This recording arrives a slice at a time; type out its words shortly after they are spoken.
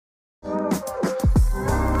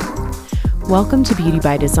Welcome to Beauty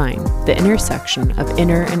by Design, the intersection of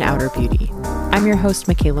inner and outer beauty. I'm your host,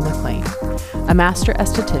 Michaela McLean, a master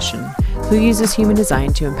esthetician who uses human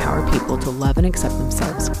design to empower people to love and accept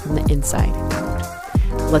themselves from the inside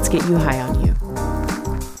out. Let's get you high on you.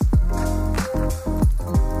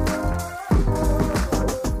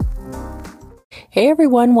 Hey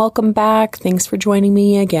everyone, welcome back. Thanks for joining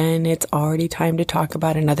me again. It's already time to talk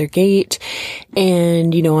about another gate.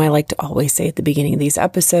 And I like to always say at the beginning of these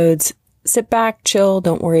episodes, sit back, chill,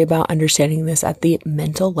 don't worry about understanding this at the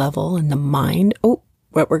mental level and the mind.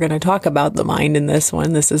 What we're going to talk about the mind in this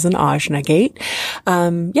one. This is an Ajna gate.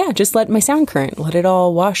 Just let my sound current, let it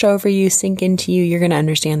all wash over you, sink into you. You're going to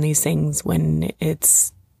understand these things when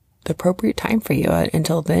it's the appropriate time for you.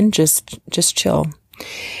 Until then, just chill.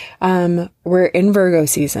 We're in Virgo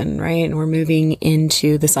season, right? And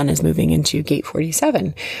the sun is moving into gate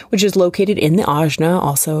 47, which is located in the Ajna,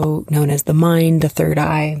 also known as the mind, the third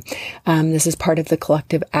eye. This is part of the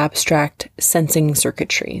collective abstract sensing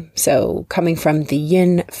circuitry. So coming from the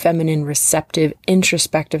yin, feminine, receptive,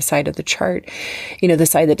 introspective side of the chart, the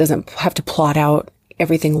side that doesn't have to plot out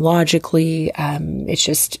everything logically. It's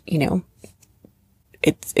just,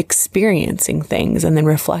 it's experiencing things and then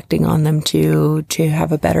reflecting on them to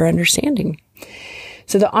have a better understanding.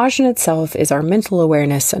 So the Ajna itself is our mental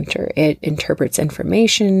awareness center. It interprets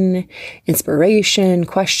information, inspiration,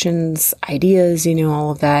 questions, ideas, all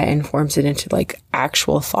of that, and forms it into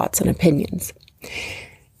actual thoughts and opinions.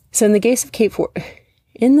 So in the case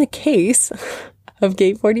of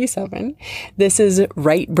gate 47, this is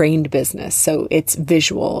right-brained business. So it's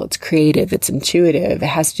visual, it's creative, it's intuitive. It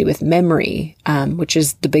has to do with memory, which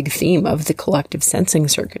is the big theme of the collective sensing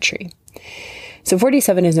circuitry. So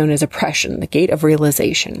 47 is known as oppression, the gate of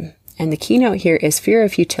realization. And the keynote here is fear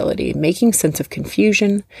of futility, making sense of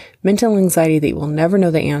confusion, mental anxiety that you will never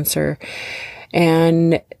know the answer,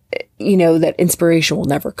 and that inspiration will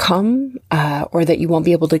never come, or that you won't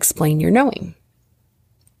be able to explain your knowing.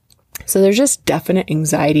 So there's just definite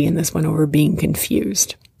anxiety in this one over being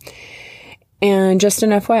confused. And just an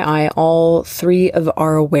FYI, all three of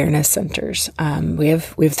our awareness centers, we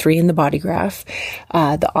have three in the body graph.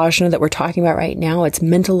 The Ajna that we're talking about right now, it's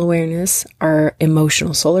mental awareness. Our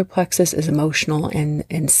emotional solar plexus is emotional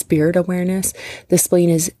and spirit awareness. The spleen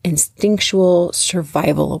is instinctual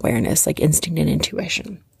survival awareness, like instinct and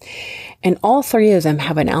intuition. And all three of them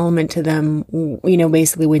have an element to them,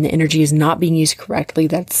 basically when the energy is not being used correctly,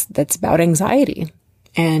 that's about anxiety.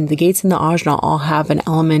 And the gates in the Ajna all have an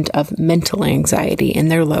element of mental anxiety in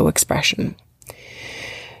their low expression.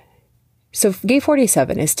 So gate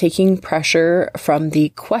 47 is taking pressure from the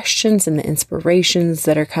questions and the inspirations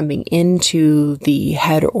that are coming into the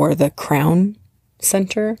head or the crown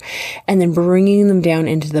center, and then bringing them down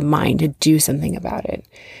into the mind to do something about it.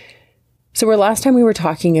 So last time we were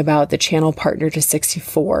talking about the channel partner to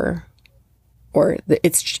 64,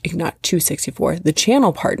 it's not 264. The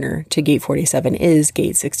channel partner to gate 47 is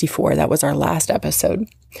gate 64. That was our last episode.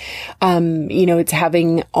 It's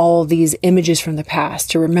having all these images from the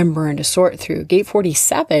past to remember and to sort through. Gate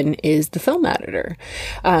 47 is the film editor.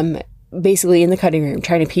 Basically in the cutting room,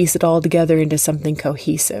 trying to piece it all together into something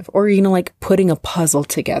cohesive, or, putting a puzzle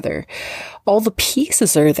together. All the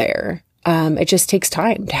pieces are there. It just takes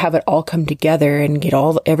time to have it all come together and get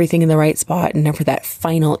everything in the right spot and for that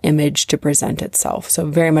final image to present itself. So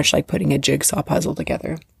very much like putting a jigsaw puzzle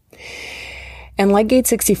together. And like gate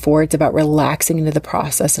 64, it's about relaxing into the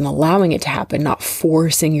process and allowing it to happen, not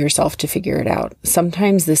forcing yourself to figure it out.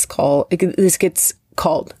 Sometimes this gets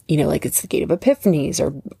called, it's the gate of epiphanies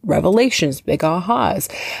or revelations, big ahas,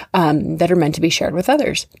 that are meant to be shared with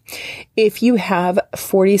others. If you have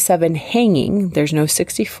 47 hanging, there's no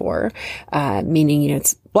 64, meaning,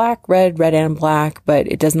 it's black, red and black, but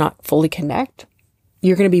it does not fully connect.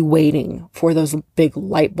 You're going to be waiting for those big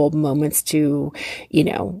light bulb moments to,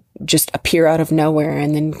 just appear out of nowhere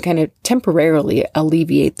and then kind of temporarily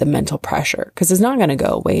alleviate the mental pressure, because it's not going to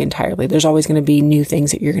go away entirely. There's always going to be new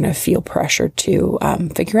things that you're going to feel pressure to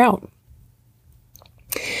figure out.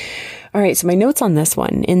 All right. So my notes on this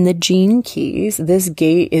one, in the Gene Keys, this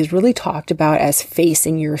gate is really talked about as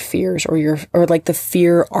facing your fears or the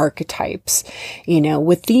fear archetypes,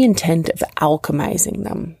 with the intent of alchemizing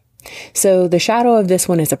them. So the shadow of this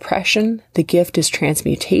one is oppression, the gift is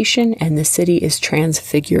transmutation, and the city is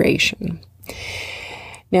transfiguration.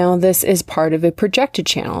 Now, this is part of a projected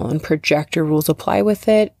channel, and projector rules apply with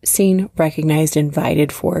it. Seen, recognized,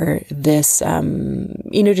 invited for this,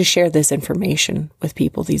 to share this information with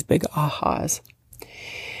people, these big ahas.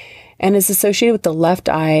 And it's associated with the left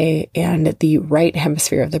eye and the right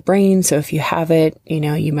hemisphere of the brain. So if you have it,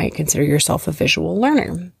 you might consider yourself a visual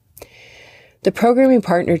learner. The programming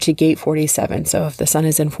partner to gate 47. So if the sun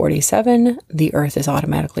is in 47, the earth is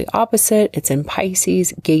automatically opposite. It's in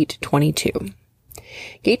Pisces, gate 22.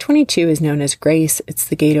 Gate 22 is known as grace. It's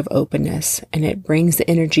the gate of openness, and it brings the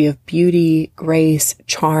energy of beauty, grace,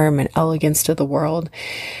 charm, and elegance to the world.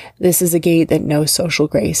 This is a gate that knows social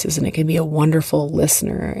graces, and it can be a wonderful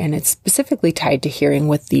listener, and it's specifically tied to hearing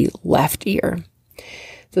with the left ear.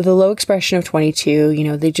 So the low expression of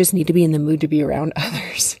 22, they just need to be in the mood to be around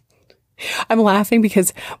others. I'm laughing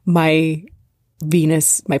because my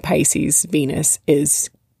Pisces Venus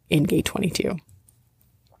is in gate 22.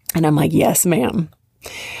 And I'm like, yes, ma'am.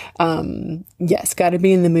 Yes, got to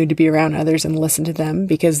be in the mood to be around others and listen to them,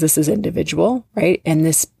 because this is individual, right? And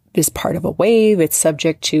this is part of a wave. It's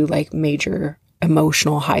subject to like major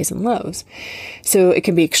emotional highs and lows. So it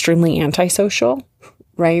can be extremely antisocial,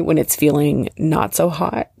 right? When it's feeling not so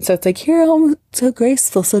hot. So it's like, you're all so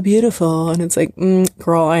graceful, so beautiful. And it's like,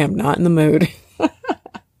 girl, I am not in the mood.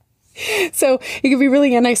 So you can be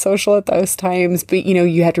really antisocial at those times, but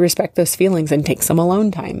you have to respect those feelings and take some alone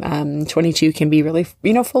time. 22 can be really,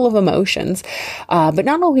 full of emotions, but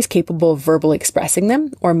not always capable of verbally expressing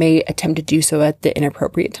them, or may attempt to do so at the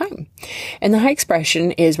inappropriate time. And the high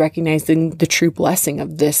expression is recognizing the true blessing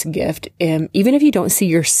of this gift, even if you don't see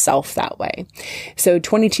yourself that way. So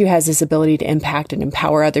 22 has this ability to impact and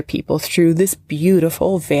empower other people through this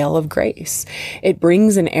beautiful veil of grace. It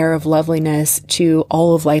brings an air of loveliness to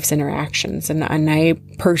all of life's interactions. And I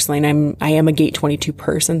personally, and I am a gate 22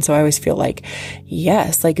 person. So I always feel like,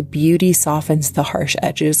 yes, like beauty softens the harsh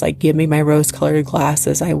edges. Like, give me my rose colored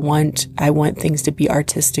glasses. I want things to be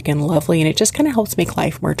artistic and lovely. And it just kind of helps make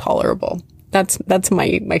life more tolerable. That's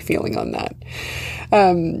my feeling on that.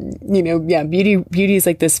 Beauty is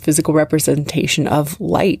like this physical representation of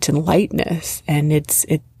light and lightness. And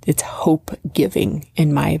it's hope giving,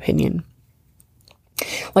 in my opinion.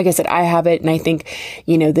 Like I said, I have it. And I think,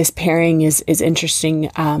 this pairing is interesting,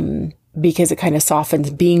 because it kind of softens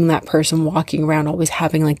being that person walking around, always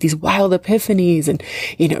having like these wild epiphanies and,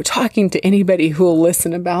 talking to anybody who will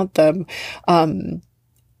listen about them. And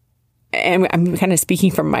I'm kind of speaking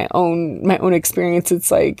from my own experience. It's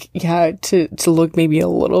like, yeah, to look maybe a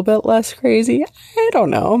little bit less crazy. I don't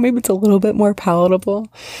know. Maybe it's a little bit more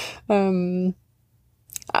palatable.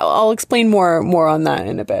 I'll explain more on that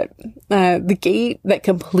in a bit. The gate that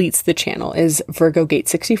completes the channel is Virgo gate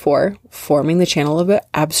 64, forming the channel of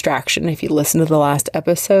abstraction. If you listen to the last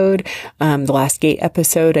episode, the last gate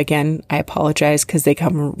episode, again, I apologize because they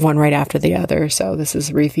come one right after the other. So this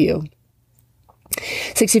is a review.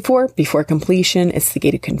 64, before completion, it's the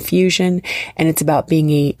gate of confusion, and it's about being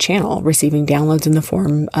a channel, receiving downloads in the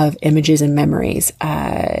form of images and memories.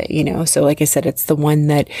 So like I said, it's the one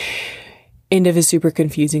that end of a super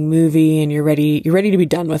confusing movie and you're ready to be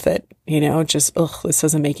done with it. Just, this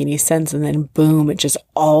doesn't make any sense. And then boom, it just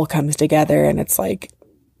all comes together and it's like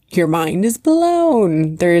your mind is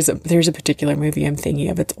blown. There's a particular movie I'm thinking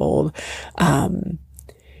of. It's old,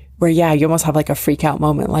 where, yeah, you almost have like a freak out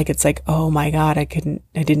moment. Like, it's like, oh my God, I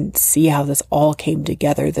didn't see how this all came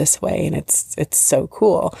together this way. And it's so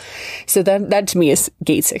cool. So that to me is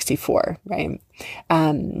gate 64, right?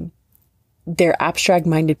 They're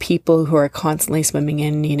abstract-minded people who are constantly swimming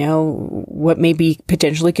in, what may be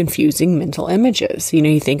potentially confusing mental images.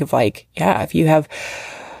 You think of like, yeah, if you have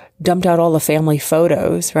dumped out all the family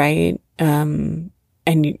photos, right? And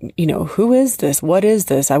who is this? What is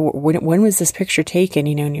this? When was this picture taken?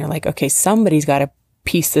 And you're like, okay, somebody's got to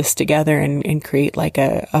piece this together and create like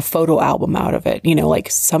a photo album out of it. Like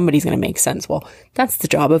somebody's going to make sense. Well, that's the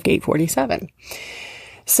job of gate 47.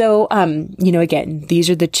 So, again, these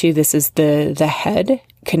are the two. This is the head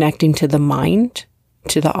connecting to the mind,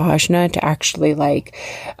 to the ajna, to actually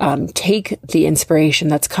take the inspiration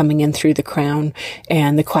that's coming in through the crown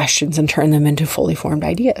and the questions and turn them into fully formed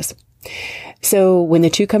ideas. So when the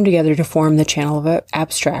two come together to form the channel of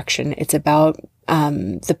abstraction, it's about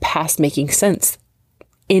the past making sense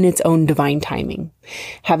in its own divine timing,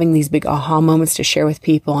 having these big aha moments to share with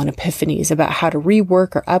people and epiphanies about how to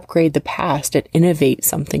rework or upgrade the past and innovate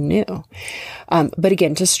something new. But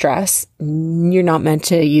again, to stress, you're not meant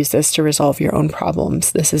to use this to resolve your own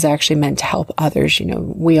problems. This is actually meant to help others.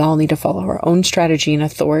 We all need to follow our own strategy and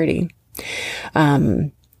authority,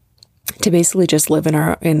 to basically just live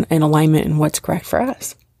in alignment in what's correct for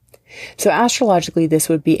us. So astrologically, this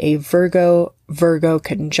would be a Virgo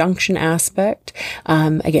conjunction aspect.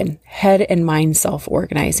 Again, head and mind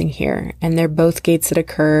self-organizing here. And they're both gates that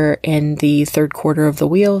occur in the third quarter of the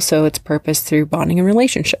wheel. So it's purpose through bonding and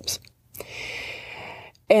relationships.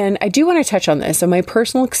 And I do want to touch on this. So my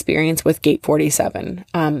personal experience with gate 47,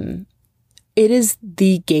 it is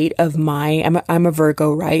the gate of I'm a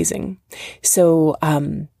Virgo rising. So,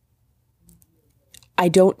 I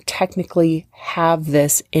don't technically have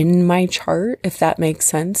this in my chart, if that makes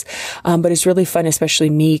sense. But it's really fun, especially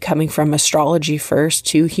me coming from astrology first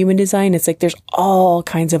to human design. It's like there's all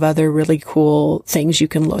kinds of other really cool things you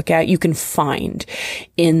can look at, you can find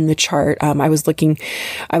in the chart. I was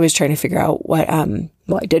trying to figure out what,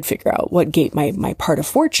 I did figure out what gate my part of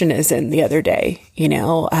fortune is in the other day,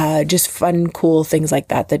 just fun, cool things like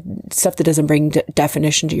that, stuff that doesn't bring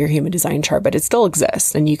definition to your human design chart, but it still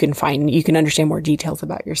exists and you can understand more details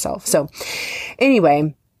about yourself. So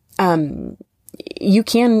anyway, you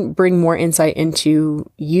can bring more insight into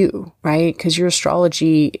you, right? Because your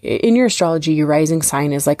astrology, your rising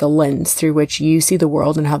sign is like a lens through which you see the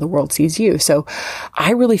world and how the world sees you. So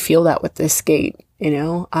I really feel that with this gate.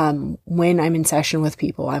 When I'm in session with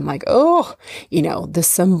people, I'm like, the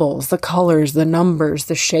symbols, the colors, the numbers,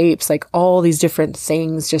 the shapes, like all these different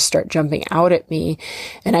things just start jumping out at me.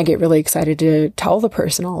 And I get really excited to tell the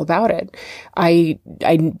person all about it. I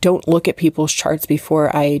don't look at people's charts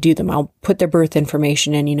before I do them. I'll put their birth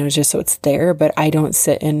information in, just so it's there, but I don't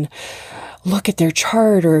sit and look at their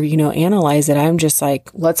chart or, analyze it. I'm just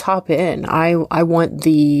like, let's hop in. I want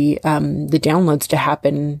the downloads to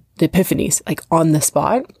happen, the epiphanies, like on the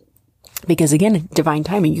spot. Because again, divine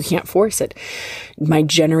timing, you can't force it. My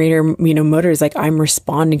generator, motor is like, I'm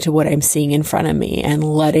responding to what I'm seeing in front of me and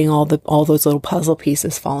letting all those little puzzle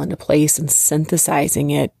pieces fall into place and synthesizing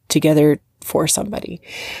it together for somebody.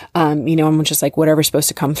 I'm just like, whatever's supposed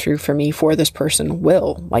to come through for me for this person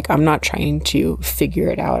will. Like, I'm not trying to figure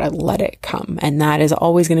it out. I let it come. And that is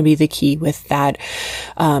always going to be the key with that,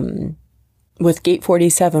 with gate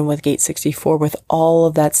 47, with gate 64, with all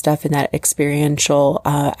of that stuff in that experiential,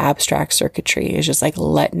 abstract circuitry is just like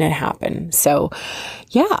letting it happen. So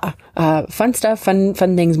yeah, fun stuff, fun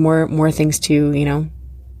things, more things to,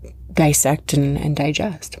 dissect and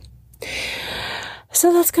digest.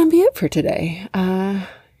 So that's going to be it for today.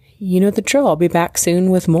 You know the drill. I'll be back soon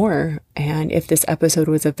with more. And if this episode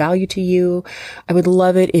was of value to you, I would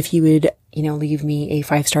love it if you would, leave me a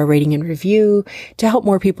 5-star rating and review to help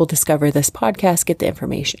more people discover this podcast, get the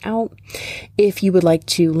information out. If you would like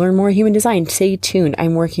to learn more human design, stay tuned.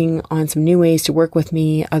 I'm working on some new ways to work with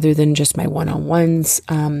me other than just my one-on-ones.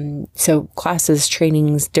 So classes,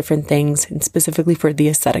 trainings, different things, and specifically for the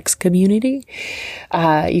aesthetics community.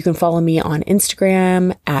 You can follow me on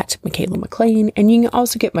Instagram at Michaela McLean, and you can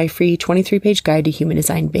also get my free 23-page guide to human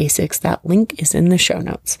design basics. That link is in the show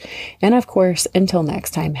notes. And of course, until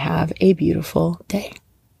next time, have a beautiful day.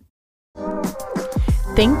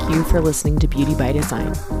 Thank you for listening to Beauty by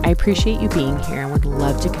Design. I appreciate you being here and would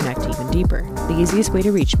love to connect even deeper. The easiest way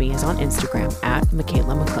to reach me is on Instagram at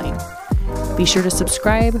Michaela McLean. Be sure to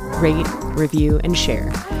subscribe, rate, review, and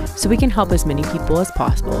share so we can help as many people as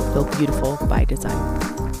possible feel beautiful by design.